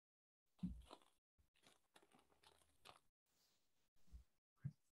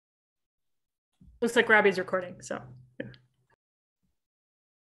Looks like Robbie's recording, so. Yeah.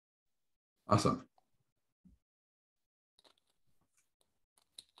 Awesome.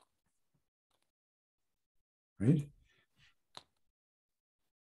 Right.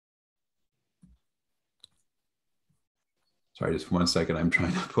 Sorry, just 1 second. I'm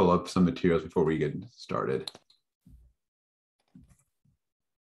trying to pull up some materials before we get started.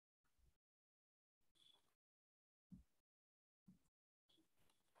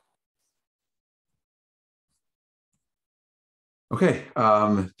 Okay,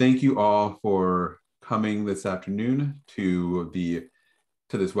 thank you all for coming this afternoon to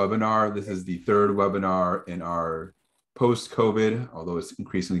this webinar. This is the third webinar in our post-COVID, although it's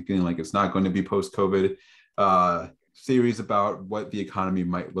increasingly feeling like it's not going to be post-COVID, series about what the economy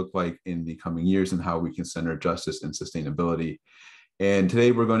might look like in the coming years and how we can center justice and sustainability. And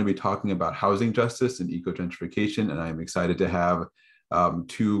today we're going to be talking about housing justice and ecogentrification, and I'm excited to have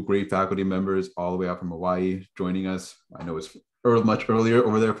two great faculty members all the way out from Hawaii joining us. I know it's much earlier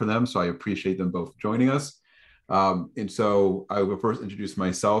over there for them, so I appreciate them both joining us. And so I will first introduce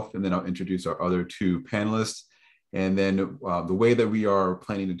myself, and then I'll introduce our other two panelists. And then the way that we are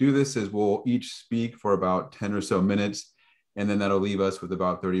planning to do this is we'll each speak for about 10 or so minutes, and then that'll leave us with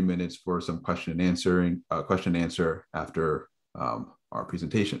about 30 minutes for some question and answer after our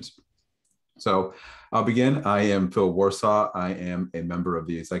presentations. So I'll begin. I am Phil Warsaw. I am a member of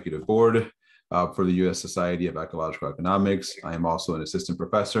the executive board for the U.S. Society of Ecological Economics. I am also an assistant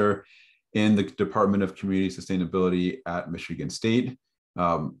professor in the Department of Community Sustainability at Michigan State.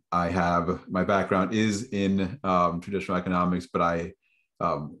 My background is in traditional economics, but I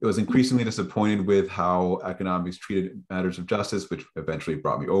was increasingly disappointed with how economics treated matters of justice, which eventually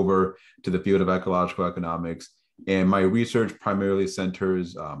brought me over to the field of ecological economics. And my research primarily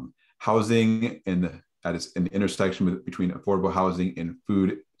centers housing in the intersection between affordable housing and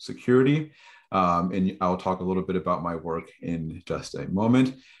food security. And I'll talk a little bit about my work in just a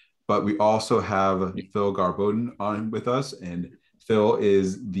moment. But we also have Phil Garboden on with us, and Phil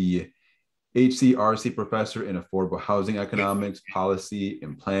is the HCRC professor in affordable housing economics, policy,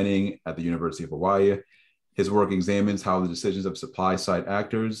 and planning at the University of Hawaii. His work examines how the decisions of supply-side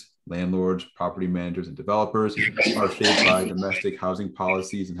actors, landlords, property managers, and developers are shaped by domestic housing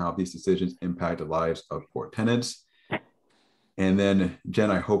policies and how these decisions impact the lives of poor tenants. And then Jen,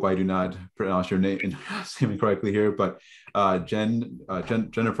 I hope I do not pronounce your name correctly here, but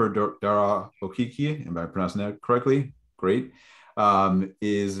Jennifer Dara Okiki, am I pronouncing that correctly? Great.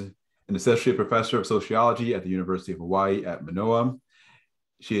 Is an associate professor of sociology at the University of Hawaii at Manoa.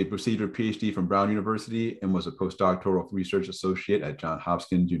 She had received her PhD from Brown University and was a postdoctoral research associate at Johns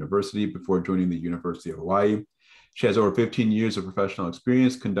Hopkins University before joining the University of Hawaii. She has over 15 years of professional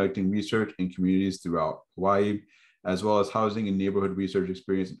experience conducting research in communities throughout Hawaii, as well as housing and neighborhood research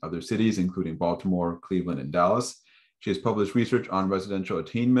experience in other cities, including Baltimore, Cleveland, and Dallas. She has published research on residential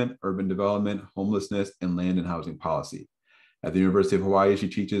attainment, urban development, homelessness, and land and housing policy. At the University of Hawaii, she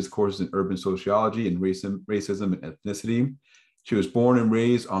teaches courses in urban sociology and racism and ethnicity. She was born and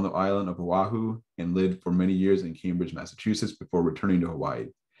raised on the island of Oahu and lived for many years in Cambridge, Massachusetts before returning to Hawaii.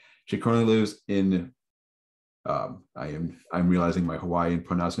 She currently lives in, I'm realizing my Hawaiian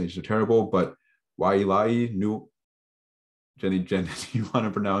pronunciations are terrible, but Wailai, New. Jen, do you want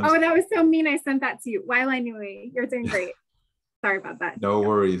to pronounce? Oh, that was so mean. I sent that to you. Wailai Nui. You're doing great. Sorry about that. No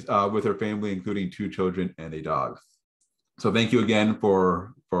worries. With her family, including 2 children and a dog. So thank you again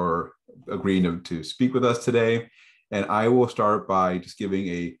for agreeing to speak with us today. And I will start by just giving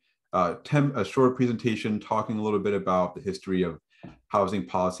a short presentation talking a little bit about the history of housing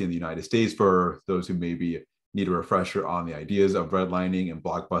policy in the United States for those who maybe need a refresher on the ideas of redlining and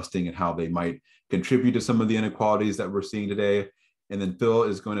blockbusting and how they might contribute to some of the inequalities that we're seeing today. And then Phil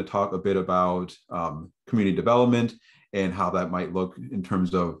is going to talk a bit about community development and how that might look in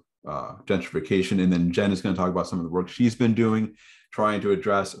terms of gentrification. And then Jen is going to talk about some of the work she's been doing, trying to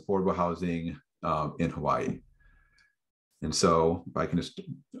address affordable housing in Hawaii. And so if I can just,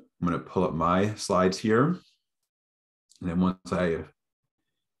 I'm going to pull up my slides here. And then once I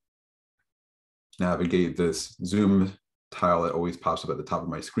navigate this Zoom tile that always pops up at the top of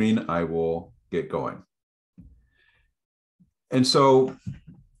my screen, I will get going. And so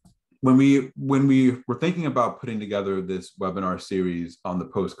when we were thinking about putting together this webinar series on the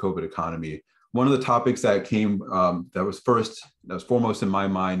post-COVID economy, one of the topics that came that was foremost in my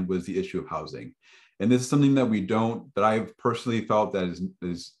mind was the issue of housing. And this is something that I've personally felt that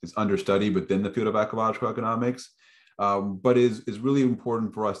is understudied within the field of ecological economics, but is really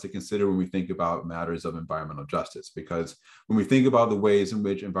important for us to consider when we think about matters of environmental justice. Because when we think about the ways in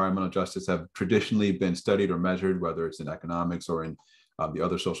which environmental justice have traditionally been studied or measured, whether it's in economics or in the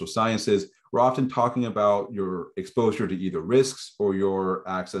other social sciences, we're often talking about your exposure to either risks or your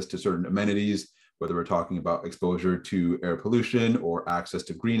access to certain amenities, whether we're talking about exposure to air pollution or access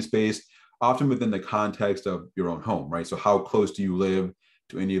to green space, often within the context of your own home, right? So how close do you live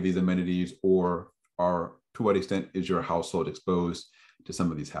to any of these amenities, or to what extent is your household exposed to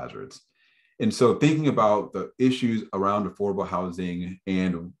some of these hazards? And so thinking about the issues around affordable housing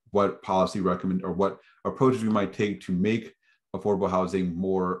and what policy recommend or what approaches we might take to make affordable housing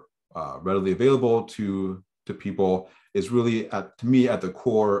more readily available to people is really, to me, at the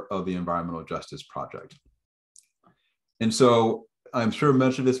core of the environmental justice project. And so I'm sure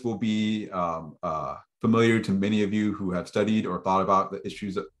much of this will be familiar to many of you who have studied or thought about the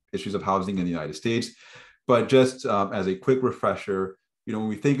issues of housing in the United States. But just as a quick refresher, when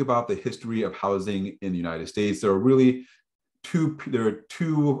we think about the history of housing in the United States, there are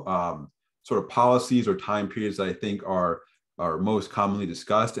two sort of policies or time periods that I think are most commonly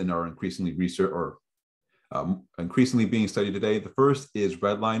discussed and are increasingly researched or increasingly being studied today. The first is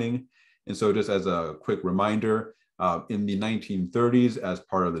redlining. And so just as a quick reminder, in the 1930s, as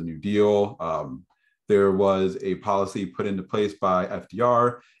part of the New Deal, there was a policy put into place by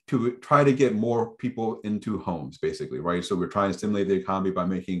FDR to try to get more people into homes, basically, right? So we're trying to stimulate the economy by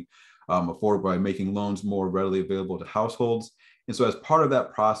making loans more readily available to households. And so as part of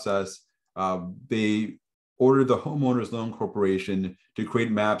that process, they ordered the Homeowners Loan Corporation to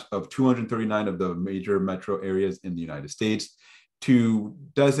create maps of 239 of the major metro areas in the United States to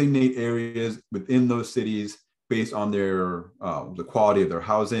designate areas within those cities based on the quality of their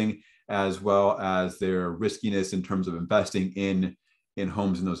housing, as well as their riskiness in terms of investing in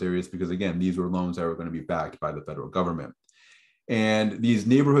homes in those areas, because again, these were loans that were going to be backed by the federal government. And these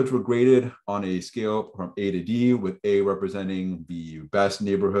neighborhoods were graded on a scale from A to D, with A representing the best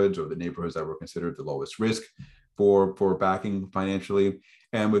neighborhoods or the neighborhoods that were considered the lowest risk for backing financially,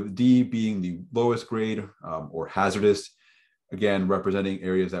 and with D being the lowest grade or hazardous, again, representing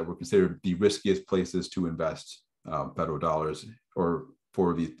areas that were considered the riskiest places to invest federal dollars or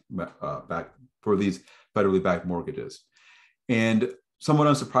for these federally backed mortgages. And somewhat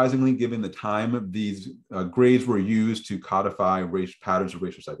unsurprisingly, given the time, these grades were used to codify patterns of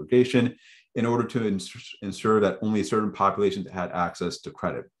racial segregation in order to ensure that only certain populations had access to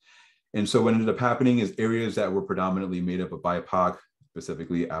credit. And so what ended up happening is areas that were predominantly made up of BIPOC,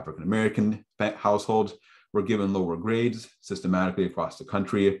 specifically African-American households, were given lower grades systematically across the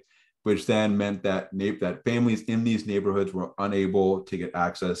country, which then meant that families in these neighborhoods were unable to get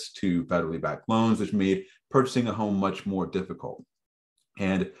access to federally backed loans, which made purchasing a home much more difficult.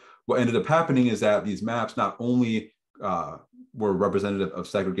 And what ended up happening is that these maps not only were representative of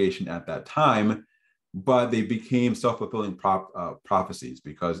segregation at that time, but they became self-fulfilling prophecies,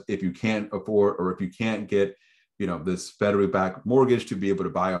 because if you can't afford, or if you can't get this federally backed mortgage to be able to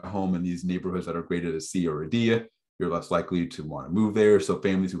buy a home in these neighborhoods that are graded a C or a D, you're less likely to want to move there. So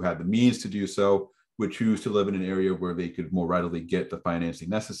families who had the means to do so would choose to live in an area where they could more readily get the financing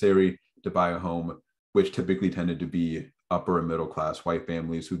necessary to buy a home, which typically tended to be upper and middle class white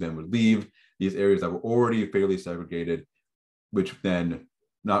families, who then would leave these areas that were already fairly segregated, which then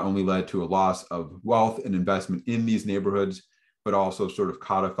not only led to a loss of wealth and investment in these neighborhoods, but also sort of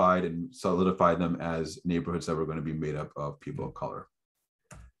codified and solidified them as neighborhoods that were going to be made up of people of color.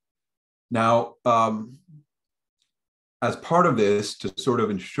 Now, as part of this, to sort of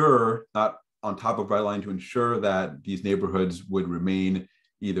ensure, not on top of redlining, to ensure that these neighborhoods would remain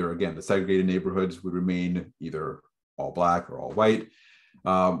either, again, the segregated neighborhoods would remain either all Black or all white.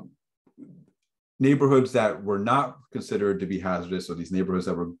 Neighborhoods that were not considered to be hazardous, or these neighborhoods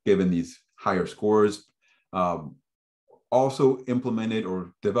that were given these higher scores, also implemented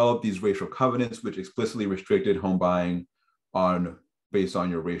or developed these racial covenants, which explicitly restricted home buying based on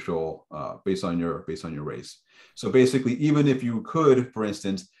your race. So basically, even if you could, for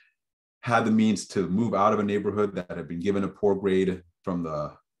instance, had the means to move out of a neighborhood that had been given a poor grade from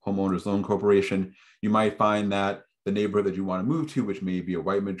the Homeowners Loan Corporation, you might find that the neighborhood that you want to move to, which may be a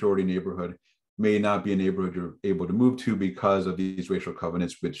white majority neighborhood, may not be a neighborhood you're able to move to because of these racial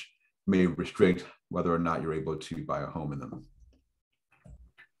covenants, which may restrict whether or not you're able to buy a home in them.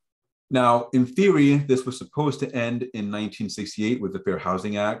 Now, in theory, this was supposed to end in 1968 with the Fair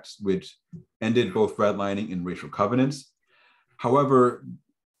Housing Act, which ended both redlining and racial covenants. However,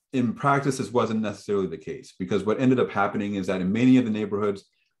 in practice, this wasn't necessarily the case, because what ended up happening is that in many of the neighborhoods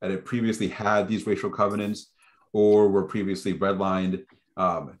that had previously had these racial covenants or were previously redlined,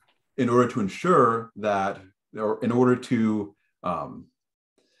 in order to ensure that, or in order to,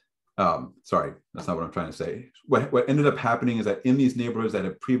 sorry, that's not what I'm trying to say. What ended up happening is that in these neighborhoods that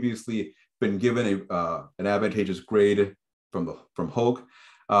had previously been given an advantageous grade from HOLC,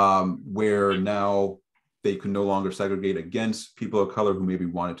 where now they could no longer segregate against people of color who maybe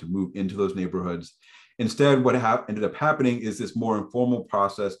wanted to move into those neighborhoods. Instead, what ended up happening is this more informal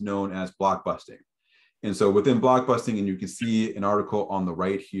process known as blockbusting. And so within blockbusting, and you can see an article on the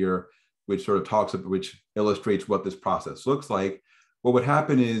right here, which sort of talks about, which illustrates what this process looks like. What would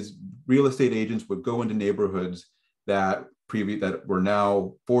happen is real estate agents would go into neighborhoods that were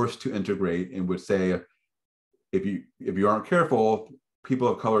now forced to integrate, and would say, if you aren't careful, people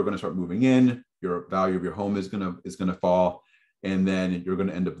of color are going to start moving in, your value of your home is going to fall, and then you're going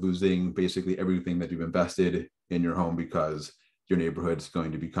to end up losing basically everything that you've invested in your home because your neighborhood's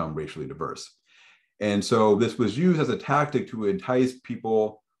going to become racially diverse. And so this was used as a tactic to entice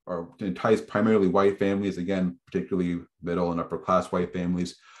people, or to entice primarily white families, again, particularly middle and upper class white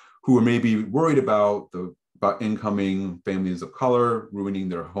families, who were maybe worried about incoming families of color ruining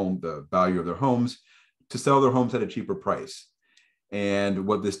their home, the value of their homes, to sell their homes at a cheaper price. And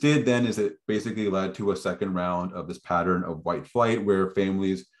what this did then is it basically led to a second round of this pattern of white flight, where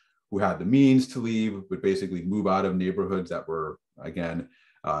families who had the means to leave would basically move out of neighborhoods that were, again,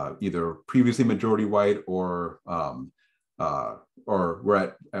 either previously majority white or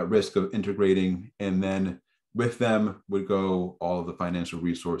were at risk of integrating. And then with them would go all of the financial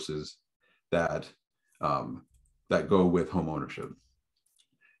resources that go with home ownership.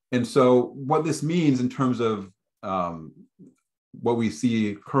 And so what this means in terms of what we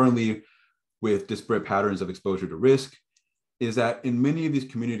see currently with disparate patterns of exposure to risk is that in many of these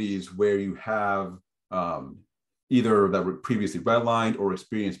communities where you have either that were previously redlined or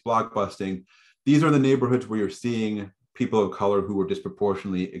experienced blockbusting, these are the neighborhoods where you're seeing people of color who were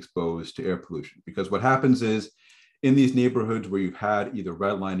disproportionately exposed to air pollution. Because what happens is, in these neighborhoods where you've had either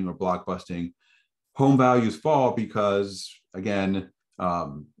redlining or blockbusting, home values fall because, again,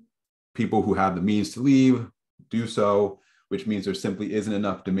 people who have the means to leave do so, which means there simply isn't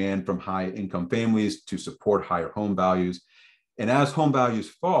enough demand from high income families to support higher home values. And as home values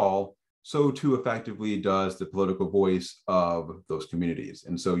fall, so too effectively does the political voice of those communities.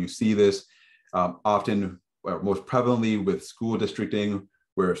 And so you see this often, most prevalently with school districting,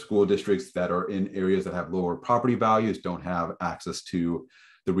 where school districts that are in areas that have lower property values don't have access to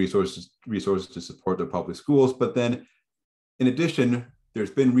the resources to support their public schools. But then in addition,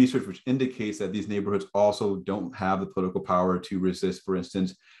 there's been research which indicates that these neighborhoods also don't have the political power to resist, for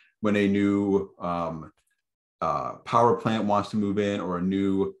instance, when a new power plant wants to move in, or a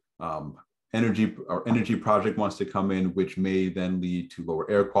new energy project wants to come in, which may then lead to lower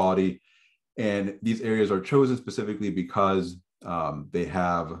air quality. And these areas are chosen specifically because they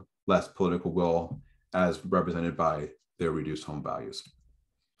have less political will, as represented by their reduced home values.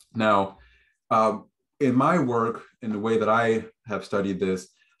 Now, in my work, in the way that I have studied this,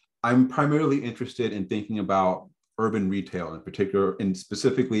 I'm primarily interested in thinking about urban retail in particular, and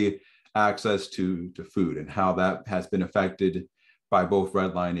specifically access to food, and how that has been affected by both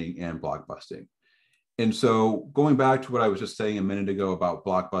redlining and blockbusting. And so going back to what I was just saying a minute ago about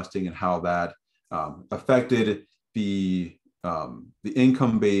blockbusting and how that affected the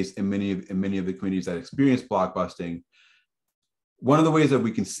income base in many of the communities that experience blockbusting, one of the ways that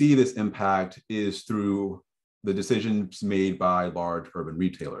we can see this impact is through the decisions made by large urban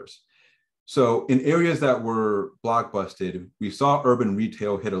retailers. So in areas that were blockbusted, we saw urban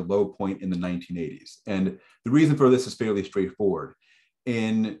retail hit a low point in the 1980s. And the reason for this is fairly straightforward.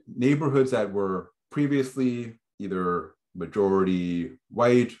 In neighborhoods that were previously either majority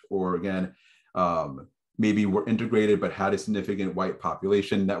white, or again, maybe were integrated but had a significant white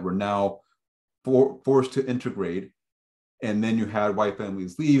population that were now forced to integrate, and then you had white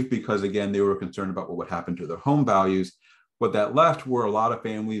families leave because, again, they were concerned about what would happen to their home values. What that left were a lot of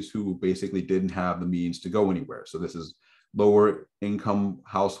families who basically didn't have the means to go anywhere. So this is lower income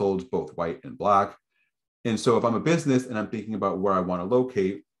households, both white and Black. And so if I'm a business and I'm thinking about where I want to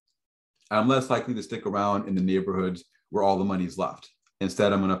locate, I'm less likely to stick around in the neighborhoods where all the money's left.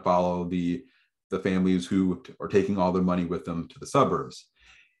 Instead, I'm going to follow the families who are taking all their money with them to the suburbs.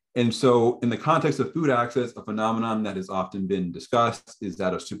 And so in the context of food access, a phenomenon that has often been discussed is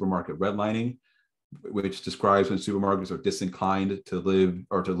that of supermarket redlining, which describes when supermarkets are disinclined to live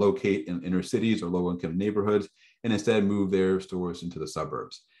or to locate in inner cities or low-income neighborhoods, and instead move their stores into the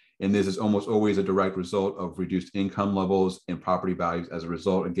suburbs. And this is almost always a direct result of reduced income levels and property values as a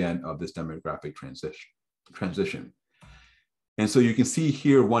result, again, of this demographic transition. And so you can see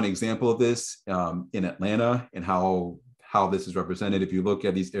here one example of this in Atlanta, and how this is represented. If you look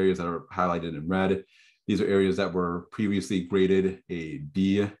at these areas that are highlighted in red, these are areas that were previously graded a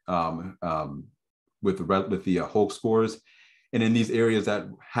D with the Hulk scores. And in these areas that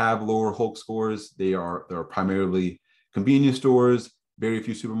have lower Hulk scores, there are primarily convenience stores, very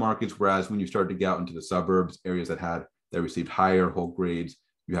few supermarkets, whereas when you start to get out into the suburbs, areas that received higher whole grades,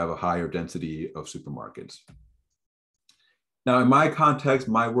 you have a higher density of supermarkets. Now, in my context,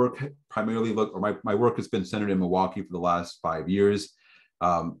 my work primarily my work has been centered in Milwaukee for the last 5 years.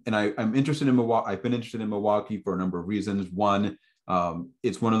 And I'm interested in Milwaukee. I've been interested in Milwaukee for a number of reasons. One,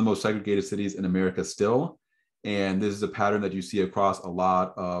 it's one of the most segregated cities in America still. And this is a pattern that you see across a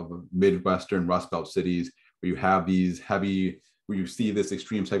lot of Midwestern Rust Belt cities, where you have where you see this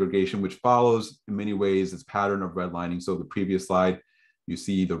extreme segregation, which follows in many ways this pattern of redlining. So the previous slide, you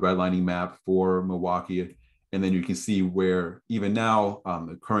see the redlining map for Milwaukee. And then you can see where even now,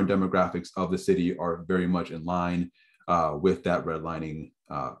 the current demographics of the city are very much in line with that redlining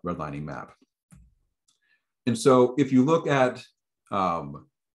map. And so if you look at the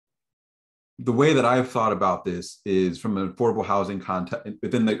way that I've thought about this is from an affordable housing context,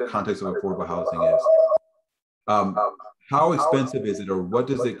 within the context of affordable housing is, how expensive is it, or what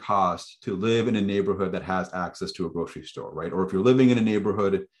does it cost to live in a neighborhood that has access to a grocery store, right? Or if you're living in a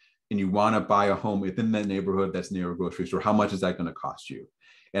neighborhood and you want to buy a home within that neighborhood that's near a grocery store, how much is that going to cost you?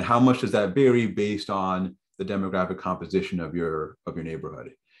 And how much does that vary based on the demographic composition of your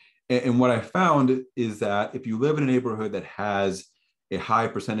neighborhood? And what I found is that if you live in a neighborhood that has a high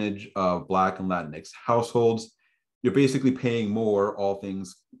percentage of Black and Latinx households, you're basically paying more, all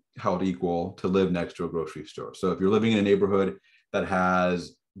things held equal, to live next to a grocery store. So if you're living in a neighborhood that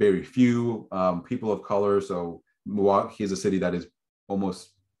has very few people of color, so Milwaukee is a city that is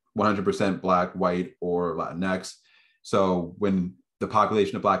almost 100% Black, white, or Latinx. So when the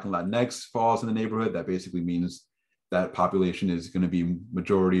population of Black and Latinx falls in the neighborhood, that basically means that population is going to be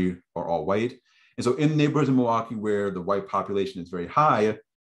majority or all white. And so in neighborhoods in Milwaukee where the white population is very high,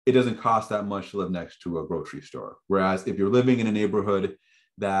 it doesn't cost that much to live next to a grocery store. Whereas if you're living in a neighborhood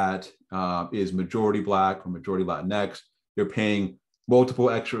that is majority Black or majority Latinx, you're paying multiple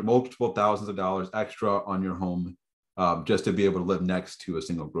thousands of dollars extra on your home just to be able to live next to a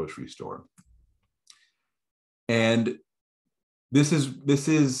single grocery store. And this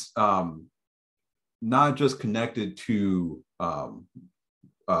is not just connected to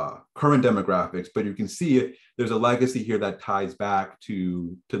current demographics, but you can see there's a legacy here that ties back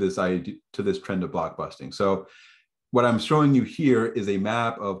to this idea, to this trend of blockbusting. So what I'm showing you here is a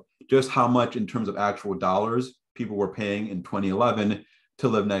map of just how much in terms of actual dollars people were paying in 2011 to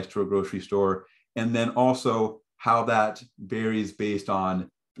live next to a grocery store. And then also how that varies based on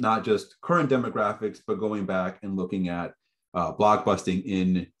not just current demographics, but going back and looking at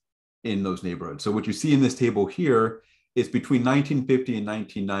blockbusting in those neighborhoods. So what you see in this table here is between 1950 and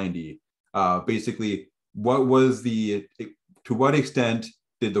 1990, basically to what extent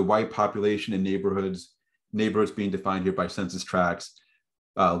did the white population in neighborhoods being defined here by census tracts,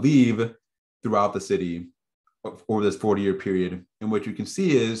 leave throughout the city over this 40-year period. And what you can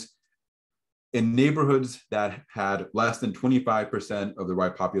see is in neighborhoods that had less than 25% of the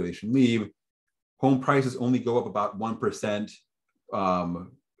white population leave, home prices only go up about 1%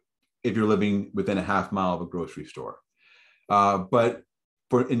 if you're living within a half mile of a grocery store. But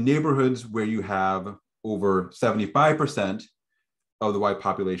in neighborhoods where you have over 75% of the white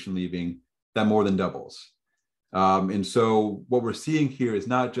population leaving, that more than doubles. And so what we're seeing here is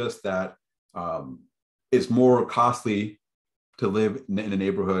not just that it's more costly to live in a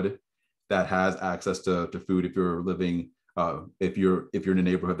neighborhood that has access to food if you're living, if you're in a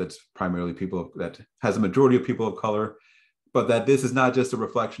neighborhood that's primarily that has a majority of people of color, but that this is not just a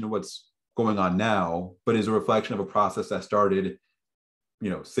reflection of what's going on now, but is a reflection of a process that started,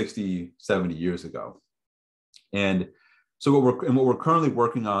 60, 70 years ago. And so what we're currently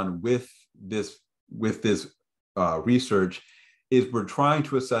working on with this research is we're trying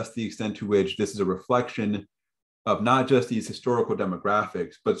to assess the extent to which this is a reflection of not just these historical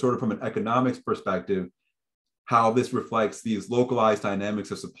demographics, but sort of from an economics perspective, how this reflects these localized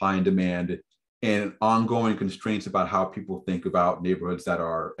dynamics of supply and demand and ongoing constraints about how people think about neighborhoods that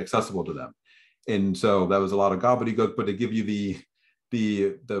are accessible to them. And so that was a lot of gobbledygook, but to give you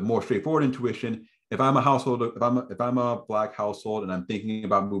the more straightforward intuition, if I'm a Black household and I'm thinking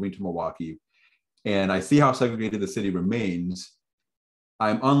about moving to Milwaukee and I see how segregated the city remains,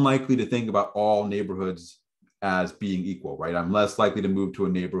 I'm unlikely to think about all neighborhoods as being equal, right? I'm less likely to move to a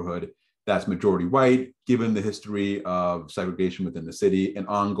neighborhood that's majority white, given the history of segregation within the city and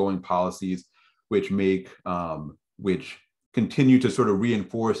ongoing policies which continue to sort of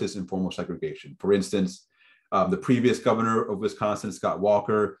reinforce this informal segregation. For instance, the previous governor of Wisconsin, Scott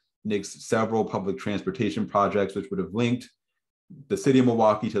Walker, nixed several public transportation projects which would have linked the city of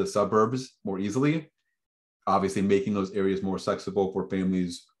Milwaukee to the suburbs more easily, obviously making those areas more accessible for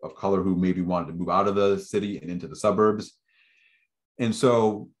families of color who maybe wanted to move out of the city and into the suburbs. And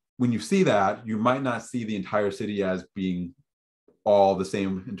so when you see that, you might not see the entire city as being all the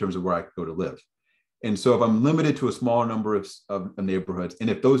same in terms of where I could go to live. And so if I'm limited to a smaller number of neighborhoods, and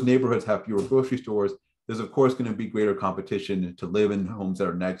if those neighborhoods have fewer grocery stores, there's of course going to be greater competition to live in homes that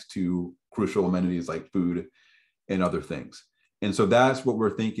are next to crucial amenities like food and other things. And so that's what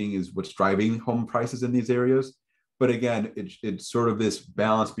we're thinking is what's driving home prices in these areas. But again, it's sort of this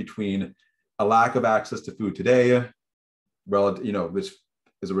balance between a lack of access to food today, which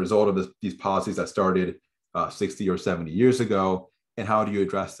is a result of these policies that started 60 or 70 years ago, and how do you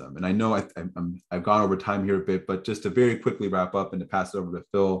address them? And I know I've gone over time here a bit, but just to very quickly wrap up and to pass it over to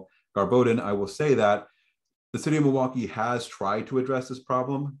Phil Garbodin, I will say that the city of Milwaukee has tried to address this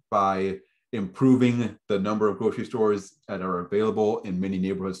problem by improving the number of grocery stores that are available in many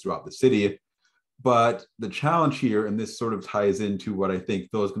neighborhoods throughout the city. But the challenge here, and this sort of ties into what I think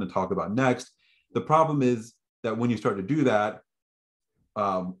Phil is going to talk about next, the problem is that when you start to do that,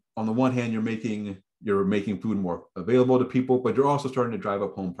 on the one hand, you're making food more available to people, but you're also starting to drive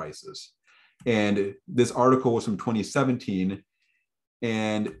up home prices. And this article was from 2017.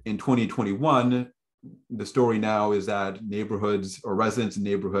 And in 2021, the story now is that neighborhoods or residents in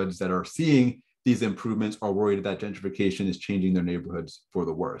neighborhoods that are seeing these improvements are worried that gentrification is changing their neighborhoods for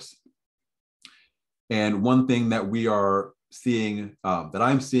the worse. And one thing that we are seeing, that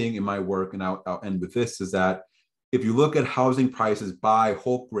I'm seeing in my work, and I'll end with this, is that if you look at housing prices by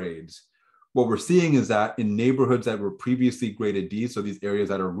whole grades, what we're seeing is that in neighborhoods that were previously graded D, so these areas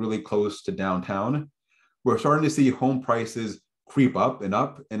that are really close to downtown, we're starting to see home prices creep up and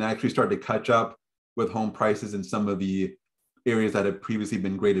actually start to catch up with home prices in some of the areas that had previously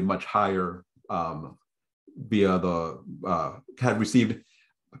been graded much higher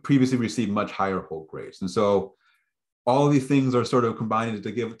previously received much higher whole grades. And so all of these things are sort of combining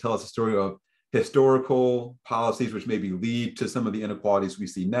to tell us a story of historical policies which maybe lead to some of the inequalities we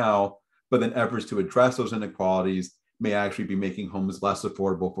see now, but then efforts to address those inequalities may actually be making homes less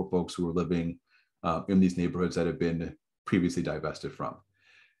affordable for folks who are living in these neighborhoods that have been previously divested from.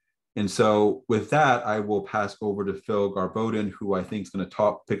 And so with that, I will pass over to Phil Garbodin, who I think is going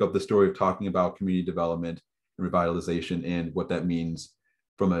to pick up the story of talking about community development and revitalization and what that means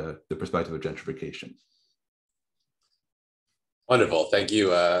from the perspective of gentrification. Wonderful, thank you.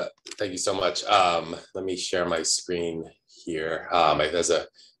 Thank you so much. Let me share my screen here. There's a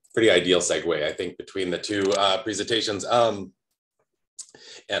pretty ideal segue, I think, between the two presentations and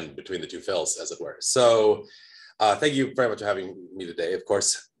between the two Phils, as it were. So thank you very much for having me today, of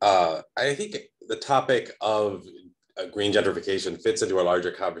course. I think the topic of green gentrification fits into a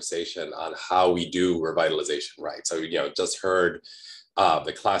larger conversation on how we do revitalization, right? So, just heard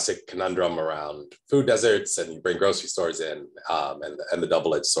the classic conundrum around food deserts, and you bring grocery stores in, and the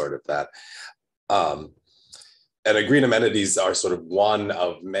double-edged sword of that. And green amenities are sort of one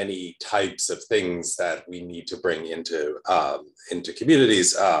of many types of things that we need to bring into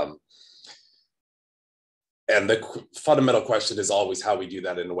communities. And the fundamental question is always how we do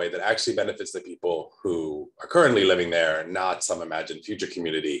that in a way that actually benefits the people who are currently living there, not some imagined future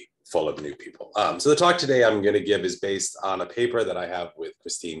community full of new people. So the talk today I'm going to give is based on a paper that I have with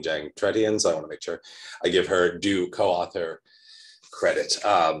Christine Zhang Tretian. So I want to make sure I give her due co-author credit.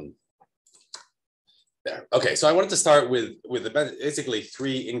 There. Okay, so I wanted to start with basically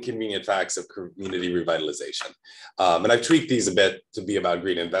 3 inconvenient facts of community revitalization. And I've tweaked these a bit to be about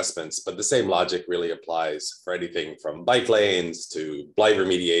green investments, but the same logic really applies for anything from bike lanes to blight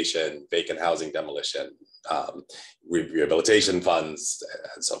remediation, vacant housing demolition, rehabilitation funds,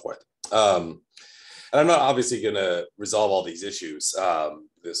 and so forth. And I'm not obviously going to resolve all these issues.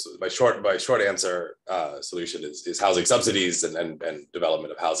 My short answer solution is housing subsidies and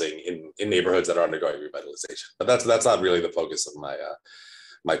development of housing in neighborhoods that are undergoing revitalization. But that's not really the focus of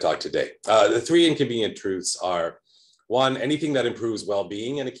my talk today. The 3 inconvenient truths are: 1, anything that improves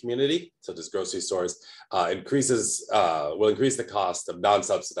well-being in a community, such as grocery stores, will increase the cost of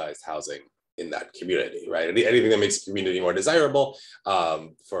non-subsidized housing in that community, right? Anything that makes a community more desirable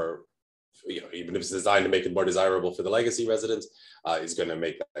even if it's designed to make it more desirable for the legacy residents, is going to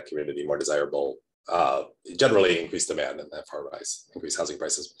make that community more desirable, generally increase demand and therefore increase housing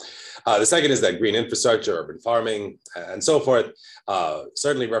prices. The second is that green infrastructure, urban farming, and so forth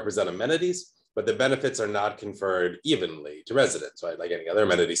certainly represent amenities, but the benefits are not conferred evenly to residents, right? Like any other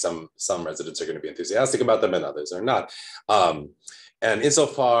amenity, some residents are going to be enthusiastic about them and others are not. And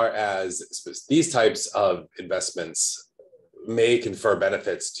insofar as these types of investments may confer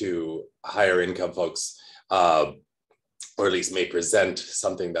benefits to higher income folks, or at least may present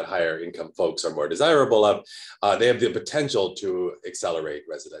something that higher income folks are more desirable of, they have the potential to accelerate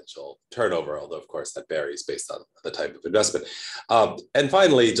residential turnover, although of course that varies based on the type of investment. And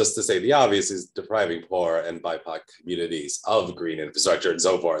finally, just to say the obvious, is depriving poor and BIPOC communities of green infrastructure and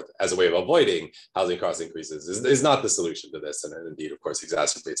so forth as a way of avoiding housing cost increases is not the solution to this, and indeed, of course,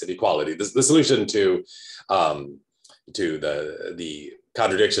 exacerbates inequality. The solution to the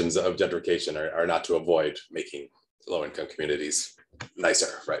contradictions of gentrification are not to avoid making low-income communities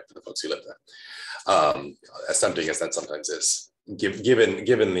nicer, right, for the folks who live there. As tempting as that sometimes is, given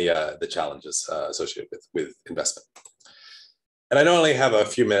the challenges associated with investment. And I only have a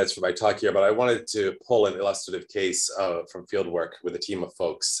few minutes for my talk here, but I wanted to pull an illustrative case from fieldwork with a team of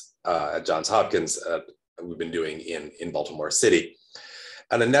folks at Johns Hopkins we've been doing in Baltimore City.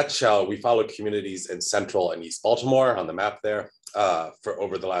 In a nutshell, we followed communities in Central and East Baltimore on the map there for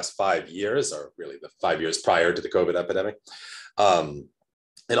over the last 5 years, or really the 5 years prior to the COVID epidemic. And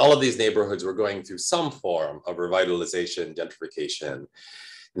all of these neighborhoods were going through some form of revitalization, gentrification,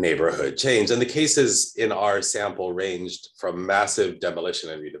 neighborhood change. And the cases in our sample ranged from massive demolition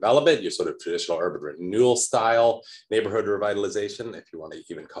and redevelopment, your sort of traditional urban renewal style neighborhood revitalization, if you want to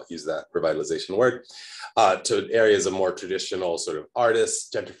even use that revitalization word, to areas of more traditional sort of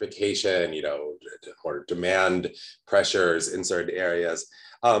artist gentrification, or demand pressures in certain areas,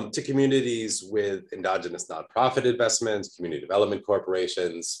 to communities with endogenous nonprofit investments, community development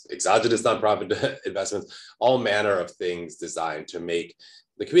corporations, exogenous nonprofit investments, all manner of things designed to make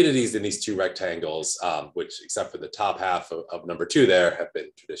the communities in these two rectangles, which except for the top half of number 2 there, have been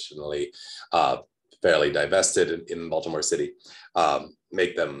traditionally fairly divested in Baltimore City,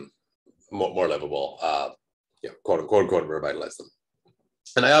 make them more livable, quote unquote, revitalize them.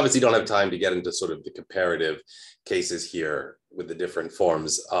 And I obviously don't have time to get into sort of the comparative cases here with the different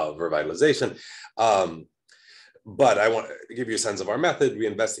forms of revitalization. But I want to give you a sense of our method. We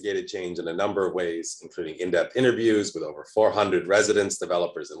investigated change in a number of ways, including in-depth interviews with over 400 residents,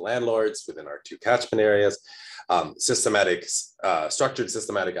 developers, and landlords within our 2 catchment areas, structured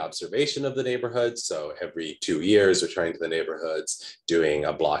systematic observation of the neighborhoods. So every 2 years, returning to the neighborhoods, doing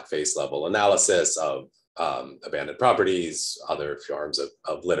a block face level analysis of abandoned properties, other forms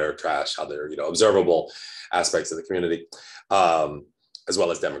of litter, trash, other observable aspects of the community. As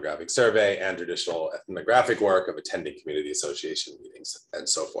well as demographic survey and traditional ethnographic work of attending community association meetings and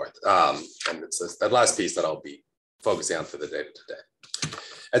so forth. And it's that last piece that I'll be focusing on for the data today.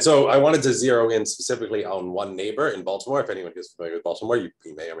 And so I wanted to zero in specifically on one neighbor in Baltimore. If anyone is familiar with Baltimore, you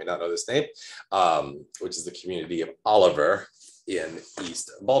may or may not know this name, which is the community of Oliver in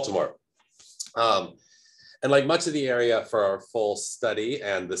East Baltimore. And like much of the area for our full study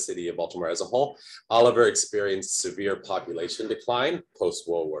and the city of Baltimore as a whole, Oliver experienced severe population decline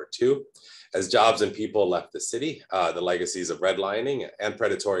post-World War II. As jobs and people left the city, the legacies of redlining and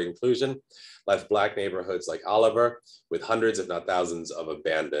predatory inclusion left Black neighborhoods like Oliver with hundreds, if not thousands, of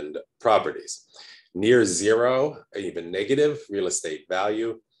abandoned properties. Near zero, even negative real estate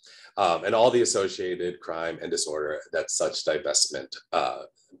value, and all the associated crime and disorder that such divestment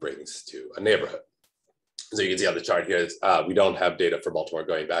brings to a neighborhood. So you can see on the chart here, we don't have data for Baltimore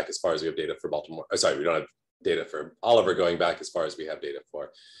going back as far as we have data for Baltimore. We don't have data for Oliver going back as far as we have data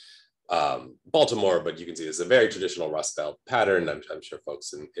for Baltimore, but you can see this is a very traditional Rust Belt pattern. I'm sure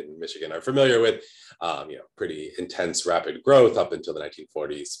folks in Michigan are familiar with, pretty intense rapid growth up until the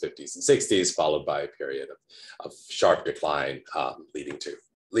 1940s, 50s, and 60s, followed by a period of sharp decline, leading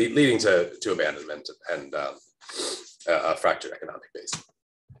to abandonment and a fractured economic base.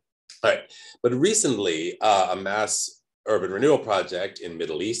 All right, but recently a mass urban renewal project in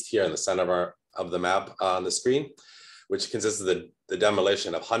Middle East here in the center of the map on the screen, which consists of the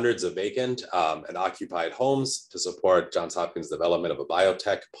demolition of hundreds of vacant and occupied homes to support Johns Hopkins' development of a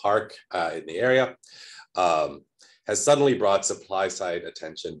biotech park in the area, has suddenly brought supply side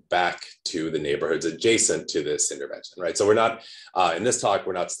attention back to the neighborhoods adjacent to this intervention, right? So we're not, in this talk,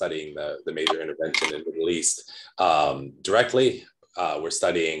 we're not studying the major intervention in Middle East directly. We're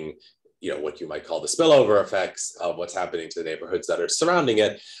studying, what you might call the spillover effects of what's happening to the neighborhoods that are surrounding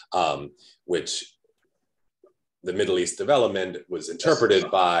it, which the Middle East development was interpreted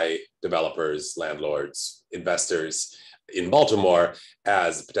by developers, landlords, investors in Baltimore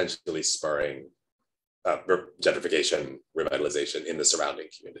as potentially spurring gentrification, revitalization in the surrounding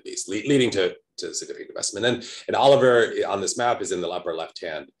communities, leading to significant investment. And Oliver on this map is in the upper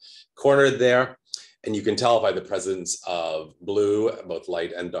left-hand corner there. And you can tell by the presence of blue, both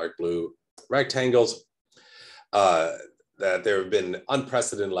light and dark blue rectangles, that there have been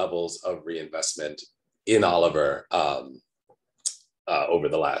unprecedented levels of reinvestment in Oliver over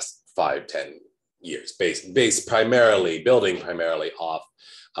the last 5, 10 years, building primarily off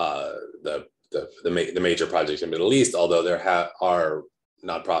the major projects in the Middle East, although there are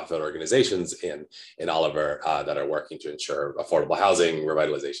nonprofit organizations in Oliver that are working to ensure affordable housing,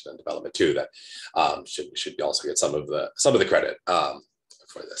 revitalization, and development too. That should also get some of the credit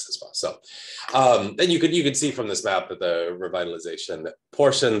for this as well. So then you could see from this map that the revitalization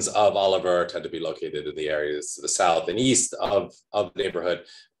portions of Oliver tend to be located in the areas to the south and east of the neighborhood,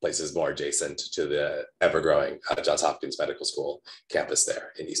 places more adjacent to the ever-growing Johns Hopkins Medical School campus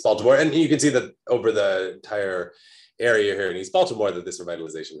there in East Baltimore. And you can see that over the entire area here in East Baltimore that this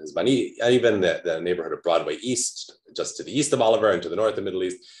revitalization has been, even the neighborhood of Broadway East, just to the east of Oliver and to the north of the Middle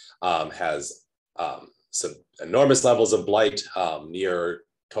East, has some enormous levels of blight, near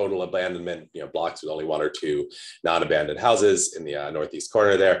total abandonment, blocks with only one or two non-abandoned houses in the northeast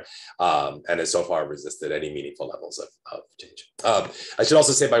corner there, and has so far resisted any meaningful levels of change. I should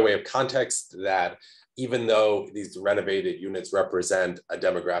also say, by way of context, that even though these renovated units represent a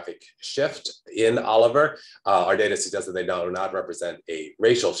demographic shift in Oliver, our data suggests that they do not represent a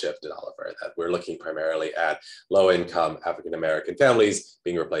racial shift in Oliver, that we're looking primarily at low-income African-American families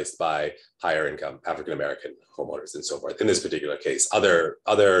being replaced by higher-income African-American homeowners and so forth. In this particular case, other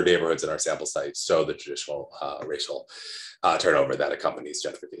neighborhoods in our sample sites show the traditional racial turnover that accompanies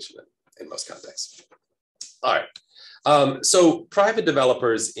gentrification in most contexts. All right. So private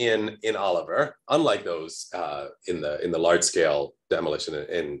developers in Oliver, unlike those in the large scale demolition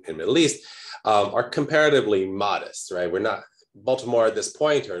in Middle East, are comparatively modest, right? Baltimore at this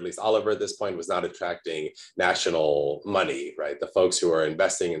point, or at least Oliver at this point, was not attracting national money, right? The folks who are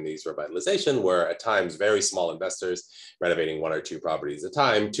investing in these revitalization were at times very small investors, renovating one or two properties at a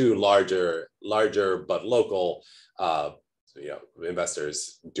time, to larger but local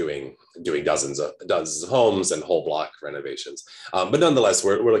investors doing dozens of homes and whole block renovations. But nonetheless,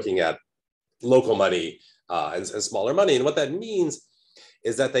 we're looking at local money and smaller money. And what that means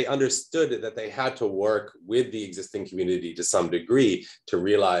is that they understood that they had to work with the existing community to some degree to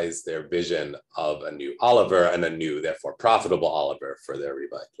realize their vision of a new Oliver and a new, therefore profitable Oliver for their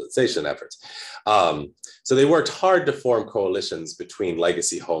revitalization efforts. So they worked hard to form coalitions between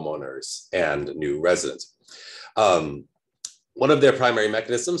legacy homeowners and new residents. One of their primary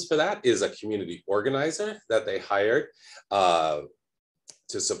mechanisms for that is a community organizer that they hired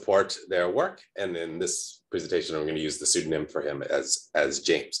to support their work. And in this presentation, I'm going to use the pseudonym for him as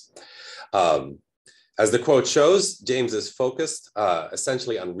James. As the quote shows, James is focused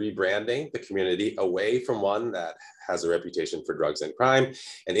essentially on rebranding the community away from one that has a reputation for drugs and crime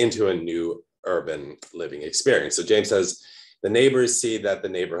and into a new urban living experience. So James says, the neighbors see that the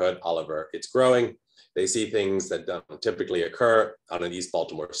neighborhood, Oliver, it's growing. They see things that don't typically occur on an East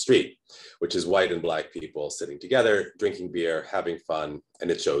Baltimore street, which is white and black people sitting together, drinking beer, having fun,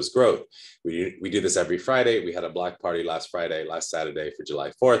 and it shows growth. We do this every Friday. We had a block party last Saturday for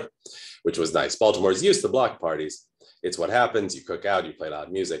July 4th, which was nice. Baltimore's used to block parties. It's what happens. You cook out, you play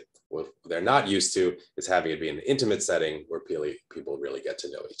loud music. What they're not used to is having it be an intimate setting where people really get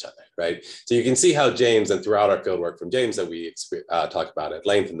to know each other, right? So you can see how James, and throughout our fieldwork from James that we talk about at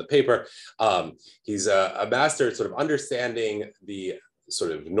length in the paper, he's a master at sort of understanding the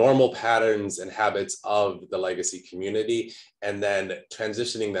sort of normal patterns and habits of the legacy community, and then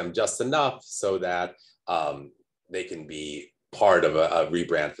transitioning them just enough so that they can be part of a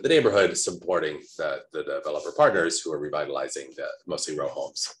rebrand for the neighborhood, supporting the developer partners who are revitalizing the mostly row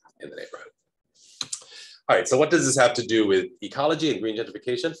homes in the neighborhood. All right, so what does this have to do with ecology and green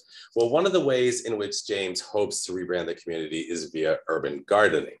gentrification? Well, one of the ways in which James hopes to rebrand the community is via urban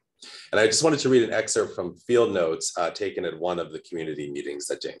gardening. And I just wanted to read an excerpt from field notes taken at one of the community meetings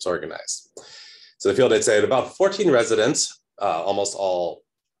that James organized. So the field notes say about 14 residents, almost all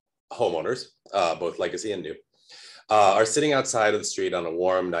homeowners, both legacy and new, are sitting outside of the street on a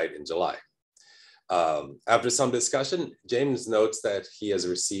warm night in July. After some discussion, James notes that he has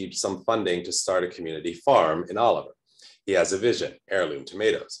received some funding to start a community farm in Oliver. He has a vision, heirloom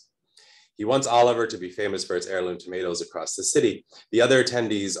tomatoes. He wants Oliver to be famous for its heirloom tomatoes across the city. The other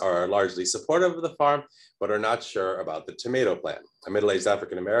attendees are largely supportive of the farm, but are not sure about the tomato plan. A middle-aged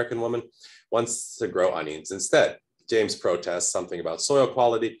African-American woman wants to grow onions instead. James protests something about soil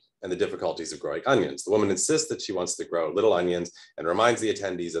quality and the difficulties of growing onions. The woman insists that she wants to grow little onions and reminds the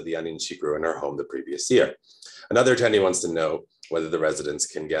attendees of the onions she grew in her home the previous year. Another attendee wants to know whether the residents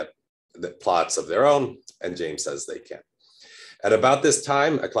can get the plots of their own, and James says they can. At about this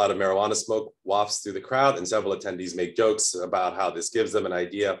time, a cloud of marijuana smoke wafts through the crowd, and several attendees make jokes about how this gives them an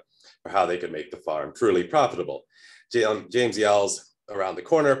idea for how they could make the farm truly profitable. James yells around the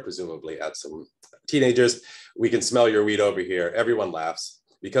corner, presumably at some teenagers, "We can smell your weed over here." Everyone laughs.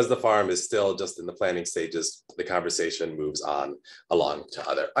 because the farm is still just in the planning stages, the conversation moves on along to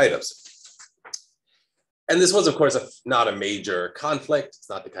other items. And this was, of course, not a major conflict. It's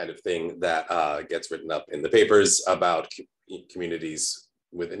not the kind of thing that gets written up in the papers about communities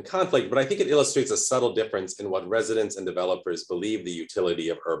within conflict, but I think it illustrates a subtle difference in what residents and developers believe the utility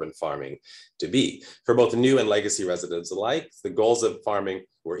of urban farming to be. For both new and legacy residents alike, the goals of farming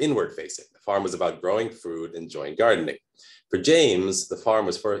were inward facing. The farm was about growing food and enjoying gardening. For James, the farm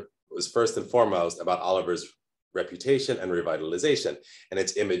was first and foremost about Oliver's reputation and revitalization and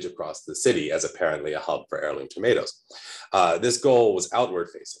its image across the city as apparently a hub for heirloom tomatoes. This goal was outward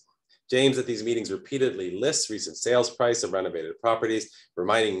facing. James at these meetings repeatedly lists recent sales price of renovated properties,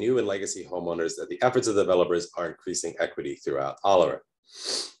 reminding new and legacy homeowners that the efforts of developers are increasing equity throughout Oliver.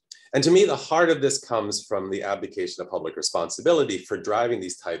 And to me, the heart of this comes from the abdication of public responsibility for driving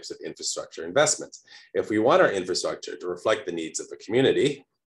these types of infrastructure investments. If we want our infrastructure to reflect the needs of the community,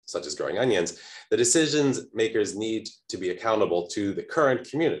 such as growing onions, the decisions makers need to be accountable to the current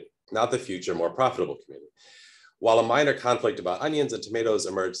community, not the future, more profitable community. While a minor conflict about onions and tomatoes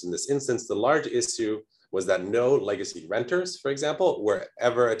emerged in this instance, the large issue was that no legacy renters, for example, were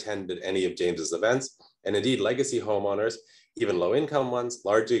ever attended any of James's events. And indeed, legacy homeowners, even low-income ones,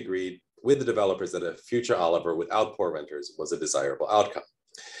 largely agreed with the developers that a future Oliver without poor renters was a desirable outcome.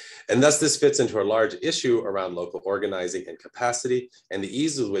 And thus this fits into a large issue around local organizing and capacity and the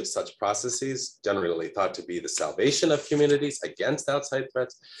ease with which such processes, generally thought to be the salvation of communities against outside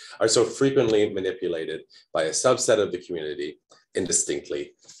threats, are so frequently manipulated by a subset of the community in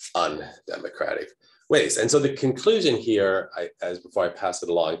distinctly undemocratic ways. And so the conclusion here, as before I pass it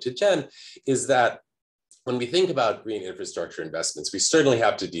along to Jen, is that when we think about green infrastructure investments, we certainly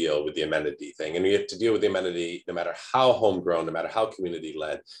have to deal with the amenity thing. And we have to deal with the amenity no matter how homegrown, no matter how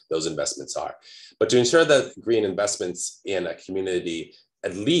community-led those investments are. But to ensure that green investments in a community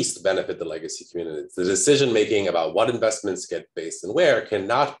at least benefit the legacy community, the decision-making about what investments get based and where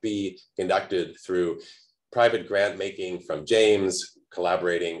cannot be conducted through private grant making from James,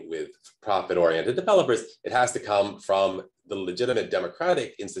 collaborating with profit-oriented developers. It has to come from the legitimate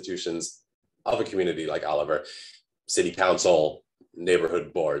democratic institutions of a community like Oliver, city council,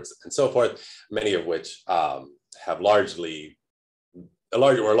 neighborhood boards, and so forth, many of which have largely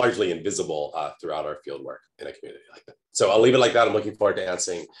invisible throughout our field work in a community like that. So I'll leave it like that. I'm looking forward to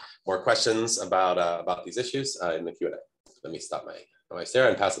answering more questions about these issues in the Q&A. Let me stop my stare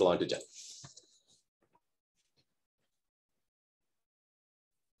and pass it along to Jen.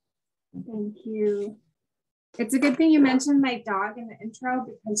 Thank you. It's a good thing you mentioned my dog in the intro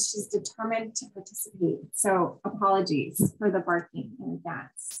because she's determined to participate. So apologies for the barking in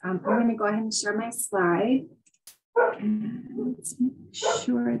advance. I'm going to go ahead and share my slide. And let's make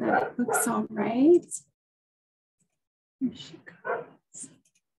sure that it looks all right. There she goes.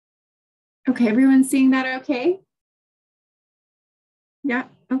 Okay, everyone's seeing that okay? Yeah,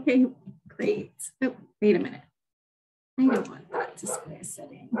 okay, great. Oh, wait a minute. I don't want that display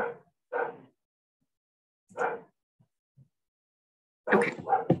setting. Okay,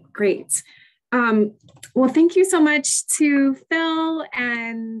 great. Well, thank you so much to Phil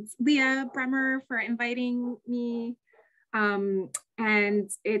and Leah Bremer for inviting me. And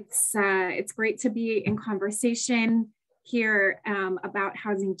it's great to be in conversation here about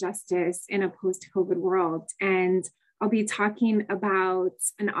housing justice in a post-COVID world. And I'll be talking about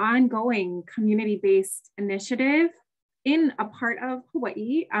an ongoing community-based initiative in a part of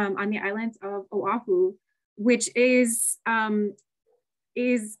Hawaii on the island of Oahu, which is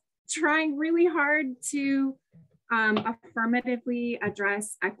trying really hard to affirmatively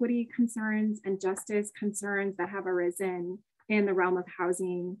address equity concerns and justice concerns that have arisen in the realm of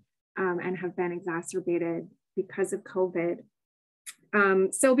housing and have been exacerbated because of COVID.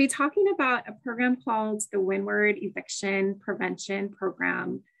 So we'll be talking about a program called the Windward Eviction Prevention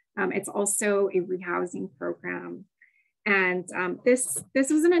Program. It's also a rehousing program. And this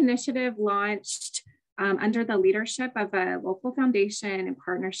was an initiative launched under the leadership of a local foundation in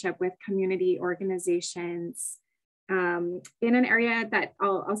partnership with community organizations in an area that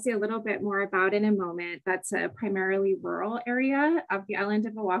I'll say a little bit more about in a moment. That's a primarily rural area of the island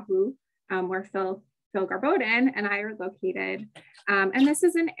of Oahu, where Phil Garboden and I are located. And this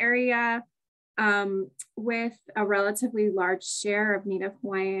is an area with a relatively large share of Native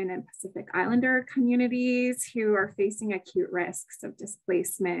Hawaiian and Pacific Islander communities who are facing acute risks of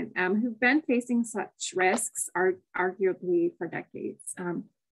displacement, who've been facing such risks arguably for decades.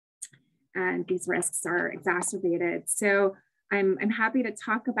 And these risks are exacerbated. So I'm happy to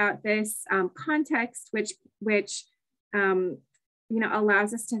talk about this context, which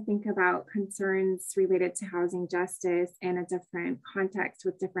allows us to think about concerns related to housing justice in a different context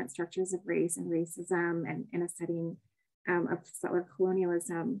with different structures of race and racism and in a setting of settler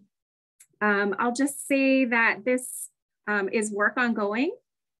colonialism. I'll just say that this is work ongoing,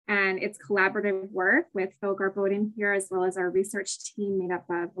 and it's collaborative work with Phil Garboden here, as well as our research team made up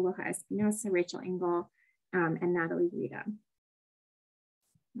of Aloha Espinosa, Rachel Engel, and Natalie Rita.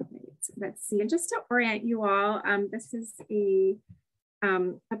 Right, let's see, and just to orient you all, this is a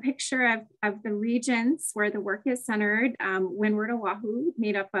picture of the regions where the work is centered. Windward Oahu,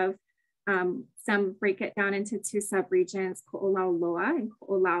 made up of some break it down into two sub-regions, Ko'olauloa and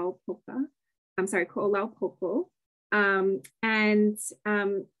Ko'olaupoka. I'm sorry, Ko'olaupopo.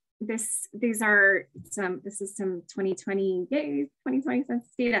 This is some 2020 census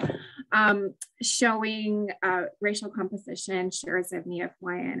data showing racial composition, shares of Native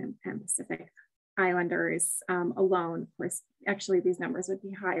Hawaiian and Pacific Islanders alone. Of course, actually these numbers would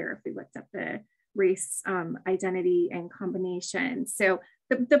be higher if we looked at the race identity and combination. So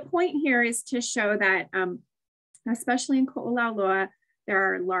the point here is to show that, especially in Ko'olauloa,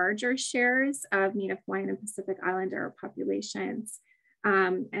 there are larger shares of Native Hawaiian and Pacific Islander populations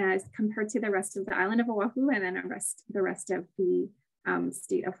as compared to the rest of the island of Oahu, and then the rest of the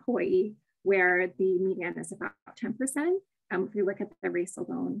state of Hawaii, where the median is about 10%. If you look at the race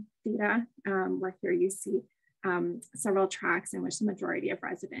alone data, where here you see several tracts in which the majority of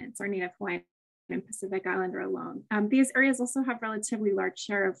residents are Native Hawaiian and Pacific Islander alone. These areas also have relatively large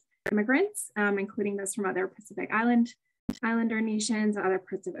share of immigrants, including those from other Pacific Islander nations, other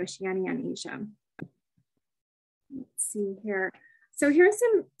parts of Oceania and Asia. Let's see here. So here's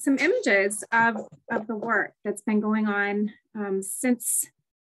some images of the work that's been going on since,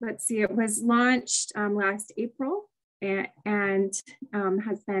 let's see, it was launched last April and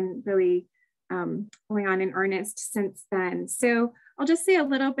has been really going on in earnest since then. So I'll just say a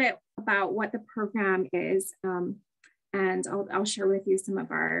little bit about what the program is, and I'll share with you some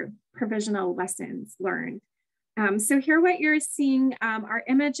of our provisional lessons learned. So here what you're seeing are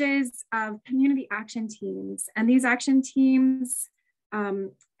images of community action teams, and these action teams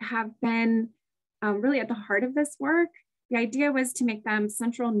have been really at the heart of this work. The idea was to make them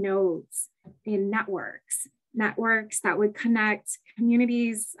central nodes in networks that would connect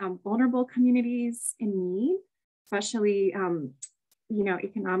communities, vulnerable communities in need, especially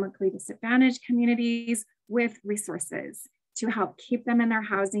economically disadvantaged communities, with resources to help keep them in their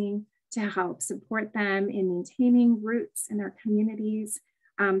housing, to help support them in maintaining roots in their communities.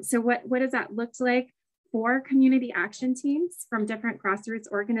 So what does that look like for community action teams from different grassroots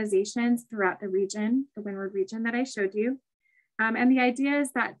organizations throughout the region, the Windward region that I showed you? And the idea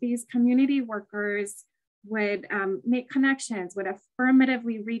is that these community workers would make connections, would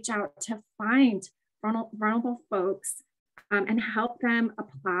affirmatively reach out to find vulnerable folks and help them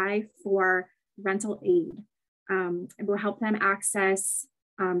apply for rental aid. It will help them access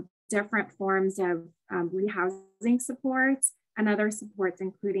different forms of rehousing supports and other supports,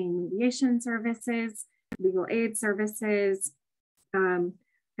 including mediation services, legal aid services, and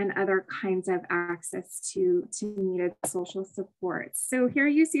other kinds of access to needed social supports. So here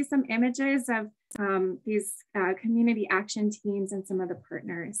you see some images of these community action teams and some of the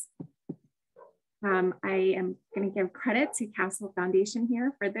partners. I am going to give credit to Castle Foundation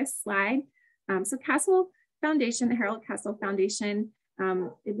here for this slide. So Castle Foundation, the Harold Castle Foundation,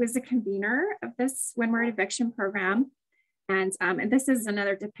 it was a convener of this Windward eviction program. And this is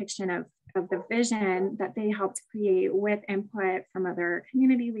another depiction of the vision that they helped create with input from other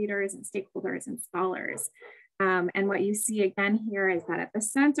community leaders and stakeholders and scholars. And what you see again here is that at the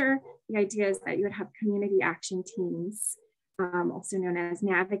center, the idea is that you would have community action teams, also known as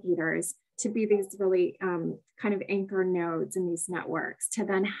navigators, to be these really kind of anchor nodes in these networks to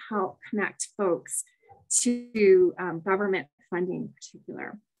then help connect folks to government funding in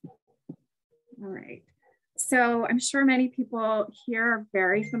particular. All right. So I'm sure many people here are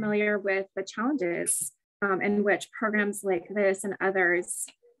very familiar with the challenges in which programs like this and others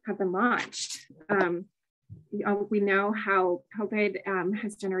have been launched. We know how COVID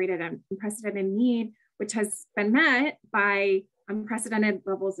has generated an unprecedented need, which has been met by unprecedented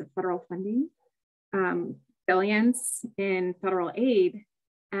levels of federal funding, billions in federal aid,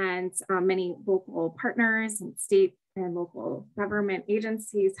 and many local partners and state and local government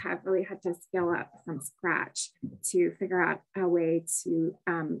agencies have really had to scale up from scratch to figure out a way to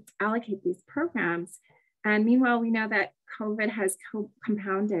allocate these programs. And meanwhile, we know that COVID has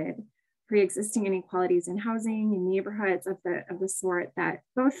compounded pre-existing inequalities in housing and neighborhoods of the sort that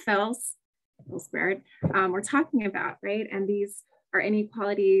both Phil Squared we're talking about, right? And these are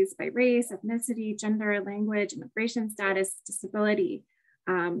inequalities by race, ethnicity, gender, language, immigration status, disability.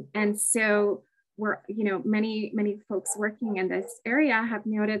 And so many folks working in this area have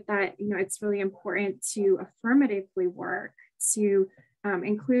noted that, it's really important to affirmatively work to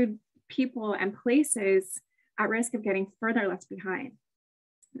include people and places at risk of getting further left behind.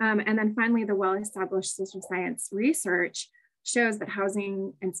 And then finally, the well-established social science research shows that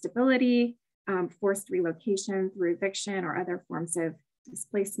housing instability, forced relocation through eviction or other forms of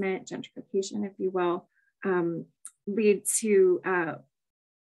displacement, gentrification, if you will, lead to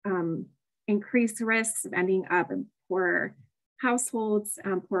increased risks of ending up in poorer households,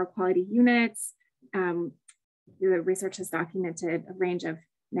 poorer quality units. The research has documented a range of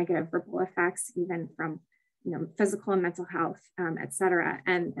negative ripple effects, even from physical and mental health, et cetera.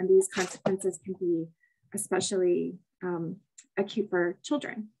 And these consequences can be especially acute for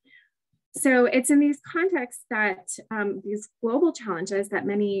children. So it's in these contexts that these global challenges that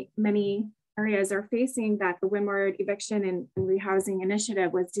many areas are facing that the Windward Eviction and Rehousing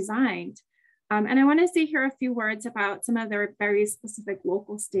Initiative was designed. And I want to say here a few words about some of their very specific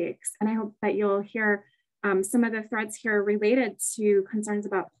local stakes. And I hope that you'll hear some of the threads here related to concerns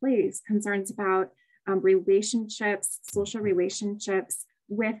about place, concerns about relationships, social relationships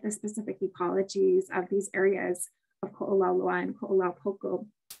with the specific ecologies of these areas of Ko'olauloa and Ko'olaupoko.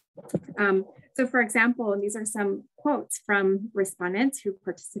 So for example, and these are some quotes from respondents who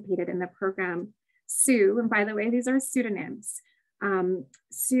participated in the program. Sue, and by the way, these are pseudonyms.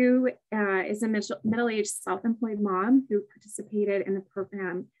 Sue is a middle-aged self-employed mom who participated in the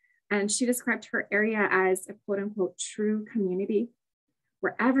program, and she described her area as a quote-unquote true community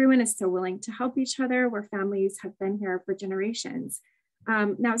where everyone is so willing to help each other, where families have been here for generations.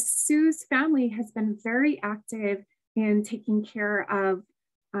 Now, Sue's family has been very active in taking care of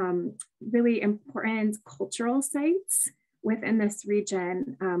really important cultural sites within this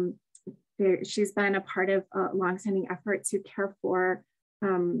region. She's been a part of a longstanding effort to care for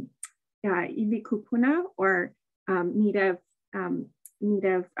ivikupuna, or native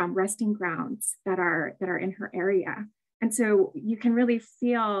resting grounds that are in her area. And so you can really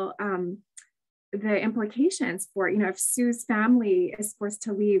feel the implications for, if Sue's family is forced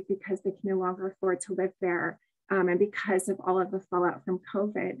to leave because they can no longer afford to live there, and because of all of the fallout from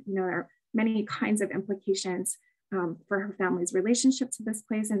COVID, there are many kinds of implications for her family's relationship to this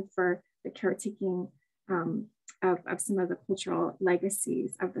place and for the caretaking of some of the cultural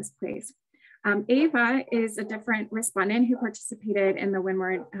legacies of this place. Ava is a different respondent who participated in the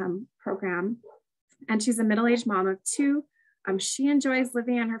Windward program, and she's a middle-aged mom of two. She enjoys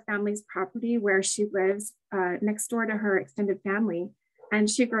living on her family's property where she lives next door to her extended family, and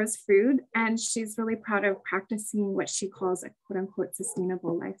she grows food, and she's really proud of practicing what she calls a quote-unquote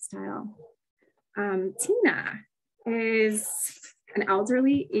sustainable lifestyle. Tina is an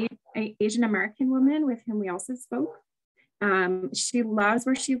elderly Asian American woman with whom we also spoke. She loves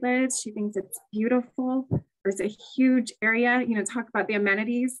where she lives. She thinks it's beautiful. There's a huge area, talk about the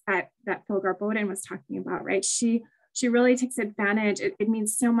amenities that Phil Garboden was talking about, right? She really takes advantage. It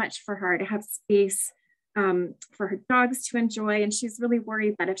means so much for her to have space for her dogs to enjoy. And she's really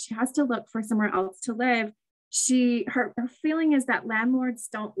worried that if she has to look for somewhere else to live, her feeling is that landlords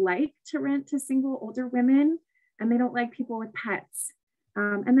don't like to rent to single older women, and they don't like people with pets.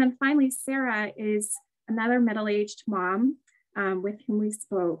 And then finally, Sarah is another middle-aged mom with whom we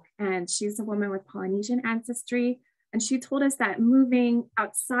spoke, and she's a woman with Polynesian ancestry. And she told us that moving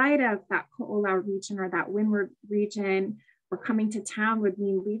outside of that Ko'olau region or that Windward region or coming to town would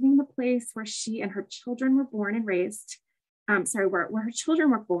mean leaving the place where she and her children were born and raised. Where her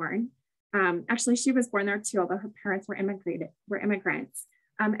children were born. Actually, she was born there too, although her parents were immigrants.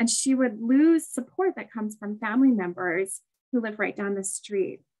 And she would lose support that comes from family members who live right down the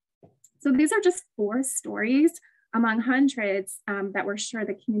street. So these are just 4 stories among hundreds that we're sure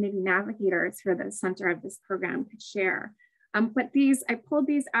the community navigators who are the center of this program could share. But I pulled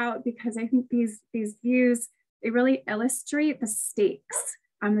these out because I think these views, they really illustrate the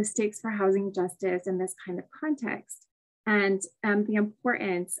stakes for housing justice in this kind of context, and the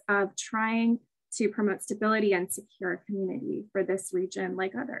importance of trying to promote stability and secure community for this region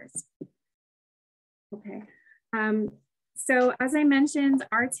like others. Okay. So as I mentioned,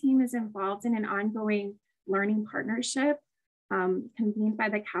 our team is involved in an ongoing learning partnership convened by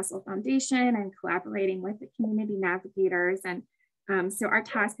the Castle Foundation and collaborating with the community navigators. And so our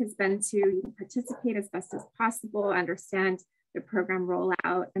task has been to participate as best as possible, understand the program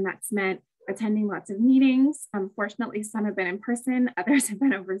rollout, and that's meant attending lots of meetings. Fortunately, some have been in person, others have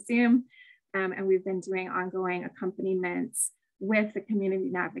been over Zoom, and we've been doing ongoing accompaniments with the community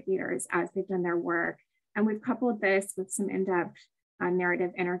navigators as they've done their work. And we've coupled this with some in-depth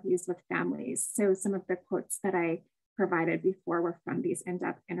narrative interviews with families. So some of the quotes that I provided before were from these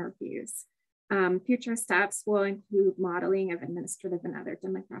in-depth interviews. Future steps will include modeling of administrative and other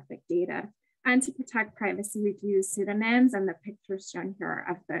demographic data, and to protect privacy, we've used pseudonyms and the pictures shown here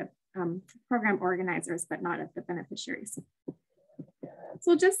of the program organizers, but not of the beneficiaries. So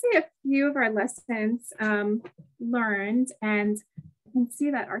we'll just see a few of our lessons learned, and you can see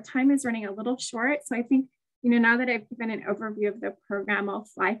that our time is running a little short. So I think, now that I've given an overview of the program, I'll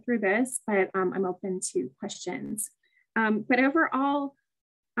fly through this, but I'm open to questions. But overall,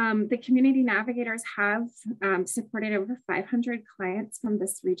 the community navigators have supported over 500 clients from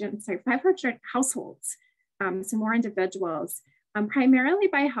this region, 500 households, so more individuals, primarily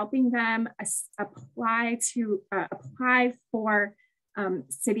by helping them apply for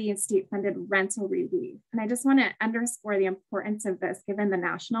city and state funded rental relief. And I just want to underscore the importance of this given the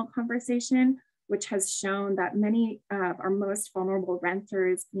national conversation, which has shown that many of our most vulnerable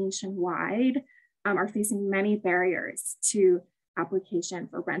renters nationwide are facing many barriers to application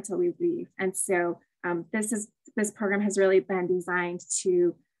for rental relief. And so this program has really been designed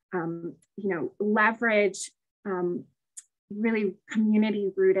to leverage really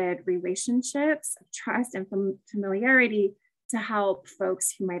community-rooted relationships of trust and familiarity to help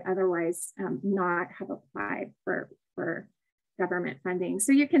folks who might otherwise not have applied for government funding.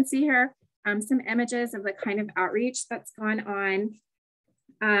 So you can see here some images of the kind of outreach that's gone on.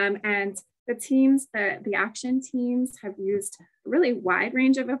 And the teams, the action teams have used a really wide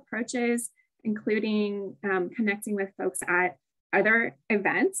range of approaches, including connecting with folks at other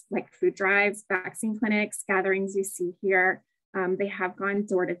events like food drives, vaccine clinics, gatherings you see here. They have gone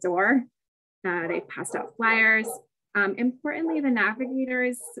door to door. They've passed out flyers. Importantly, the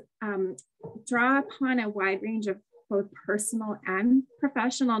navigators draw upon a wide range of both personal and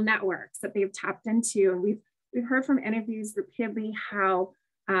professional networks that they've tapped into. And we've heard from interviews repeatedly how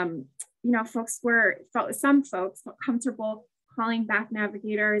some folks felt comfortable calling back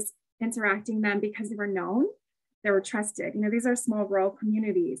navigators, interacting them because they were known, they were trusted. These are small rural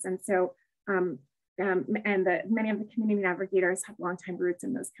communities. And so, many of the community navigators have longtime roots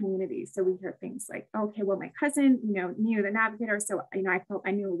in those communities. So we hear things like, okay, well, my cousin, knew the navigator. So,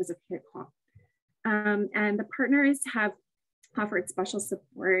 I knew it was okay to call. And the partners have offered special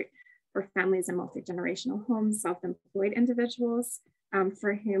support for families in multi-generational homes, self-employed individuals,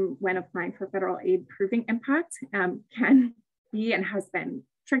 for whom, when applying for federal aid, proving impact can be and has been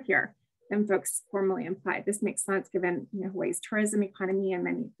trickier than folks formally applied. This makes sense given Hawaii's tourism economy, and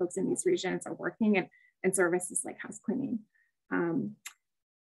many folks in these regions are working in services like house cleaning. And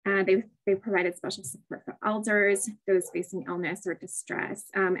they've provided special support for elders, those facing illness or distress,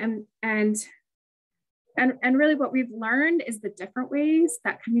 and really what we've learned is the different ways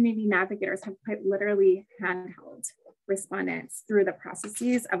that community navigators have quite literally handheld respondents through the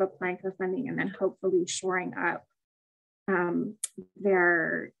processes of applying for funding and then hopefully shoring up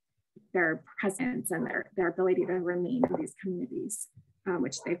their presence and their ability to remain in these communities,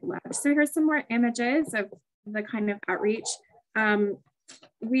 which they've loved. So here's some more images of the kind of outreach.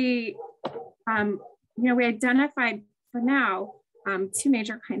 We identified for now two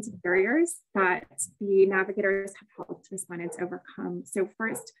major kinds of barriers that the navigators have helped respondents overcome. So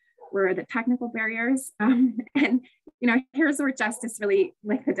first were the technical barriers. And here's where justice really,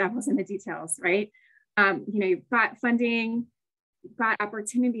 like the devil's in the details, right? You've got funding, you've got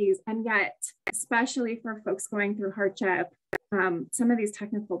opportunities, and yet, especially for folks going through hardship, some of these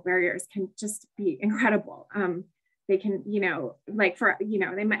technical barriers can just be incredible. They can, they might,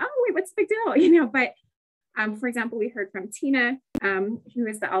 oh, wait, what's the big deal? But for example, we heard from Tina, who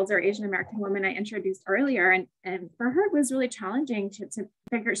is the elder Asian American woman I introduced earlier. And for her, it was really challenging to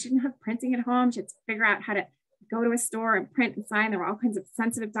figure, she didn't have printing at home. She had to figure out how to go to a store and print and sign. There were all kinds of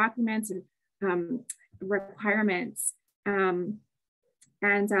sensitive documents and requirements. And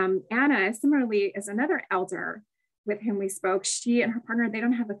Anna, similarly, is another elder with whom we spoke. She and her partner, they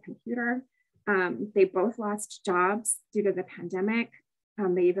don't have a computer. They both lost jobs due to the pandemic.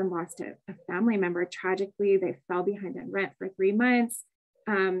 They even lost a family member. Tragically, they fell behind on rent for 3 months.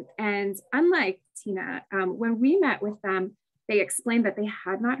 And unlike Tina, when we met with them, they explained that they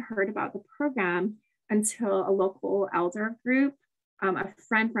had not heard about the program until a local elder group, a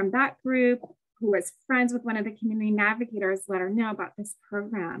friend from that group who was friends with one of the community navigators let her know about this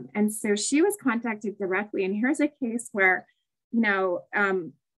program. And so she was contacted directly. And here's a case where,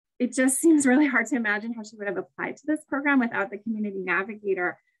 it just seems really hard to imagine how she would have applied to this program without the community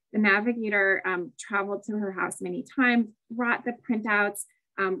navigator. The navigator traveled to her house many times, brought the printouts,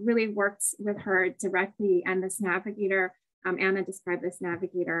 really worked with her directly. And this navigator, Anna described this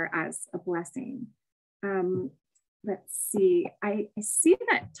navigator as a blessing. let's see, I see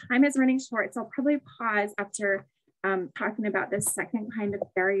that time is running short, so I'll probably pause after talking about this second kind of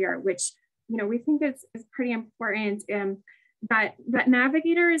barrier, which, you know, we think is pretty important. That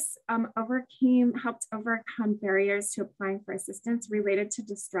navigators helped overcome barriers to applying for assistance related to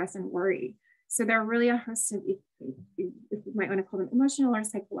distress and worry. So there are really a host of, if you might want to call them emotional or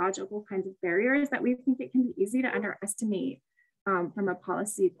psychological kinds of barriers that we think it can be easy to underestimate from a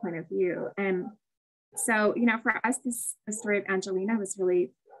policy point of view. And so, you know, for us, the story of Angelina was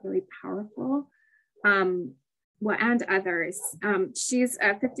really, really powerful. And others. She's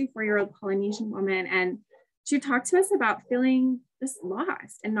a 54-year-old Polynesian woman, and she talked to us about feeling just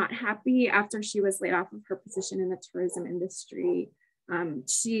lost and not happy after she was laid off of her position in the tourism industry.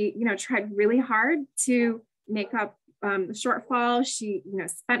 She, you know, tried really hard to make up the shortfall. She, you know,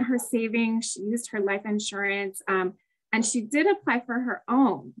 spent her savings. She used her life insurance, and she did apply for her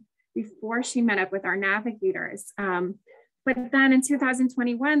own before she met up with our navigators. But then in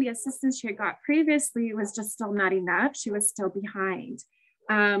 2021, the assistance she had got previously was just still not enough. She was still behind.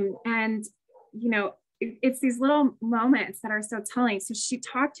 And, you know, it's these little moments that are so telling. So she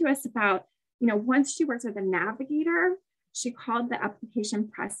talked to us about, you know, once she worked with a navigator, she called the application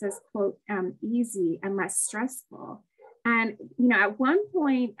process, quote, easy and less stressful. And, you know, at one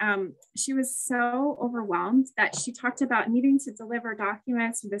point, she was so overwhelmed that she talked about needing to deliver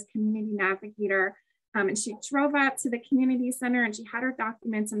documents to this community navigator. And she drove up to the community center and she had her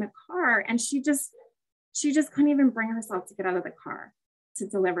documents in the car, and she just couldn't even bring herself to get out of the car to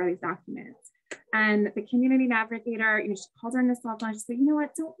deliver these documents. And the community navigator, you know, she called her on the cell phone. She said, you know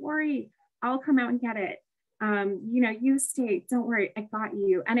what, don't worry, I'll come out and get it. You know, you stay, don't worry, I got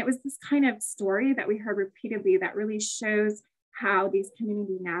you. And it was this kind of story that we heard repeatedly that really shows how these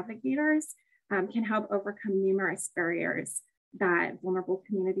community navigators can help overcome numerous barriers that vulnerable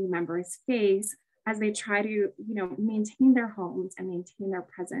community members face as they try to, you know, maintain their homes and maintain their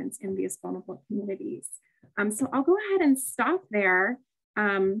presence in these vulnerable communities. So I'll go ahead and stop there.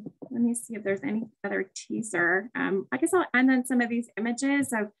 Let me see if there's any other teaser. I guess I'll end on some of these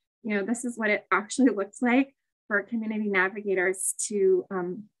images of, you know, this is what it actually looks like for community navigators to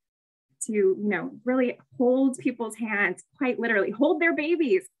you know, really hold people's hands, quite literally hold their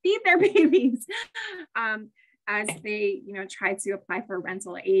babies, feed their babies, as they, you know, try to apply for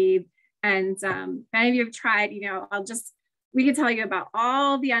rental aid. And if any of you have tried, you know, we can tell you about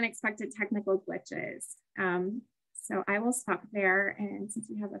all the unexpected technical glitches. So I will stop there. And since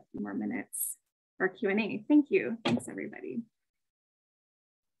we have a few more minutes for Q&A, thank you. Thanks, everybody.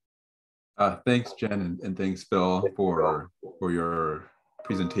 Thanks, Jen, and thanks, Phil, for your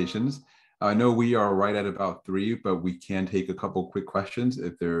presentations. I know we are right at about 3, but we can take a couple quick questions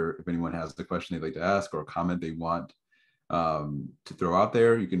if anyone has a question they'd like to ask or a comment they want to throw out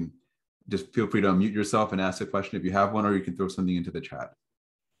there. You can just feel free to unmute yourself and ask a question if you have one, or you can throw something into the chat.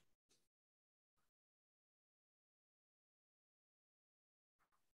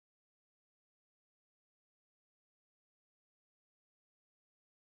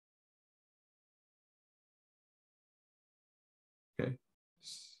 Okay.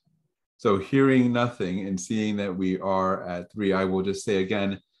 So hearing nothing and seeing that we are at 3, I will just say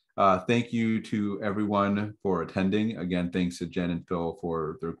again, thank you to everyone for attending. Again, thanks to Jen and Phil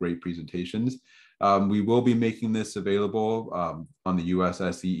for their great presentations. We will be making this available on the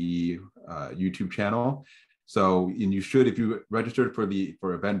USSEE YouTube channel. So, and you should, if you registered for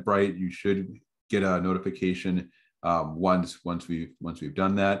Eventbrite, you should get a notification once we've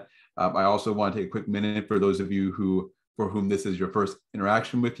done that. I also want to take a quick minute for those of you for whom this is your first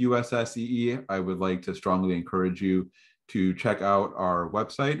interaction with USSEE. I would like to strongly encourage you to check out our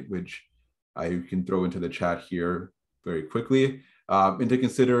website, which I can throw into the chat here very quickly, and to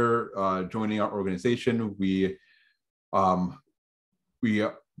consider joining our organization. This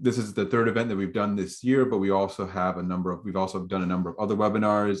is the 3rd event that we've done this year, but we also have we've also done a number of other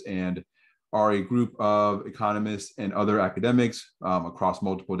webinars, and are a group of economists and other academics across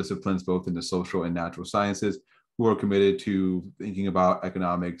multiple disciplines, both in the social and natural sciences, who are committed to thinking about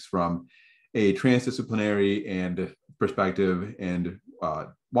economics from a transdisciplinary and perspective, and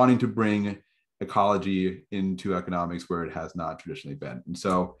wanting to bring ecology into economics where it has not traditionally been. And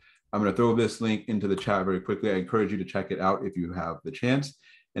so I'm going to throw this link into the chat very quickly. I encourage you to check it out if you have the chance.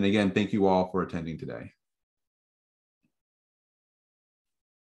 And again, thank you all for attending today.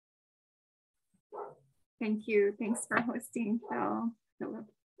 Thank you. Thanks for hosting, Phil. Philip.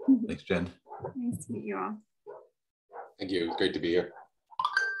 Thanks, Jen. Nice to meet you all. Thank you. Great to be here.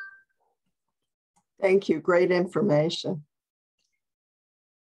 Thank you. Great information.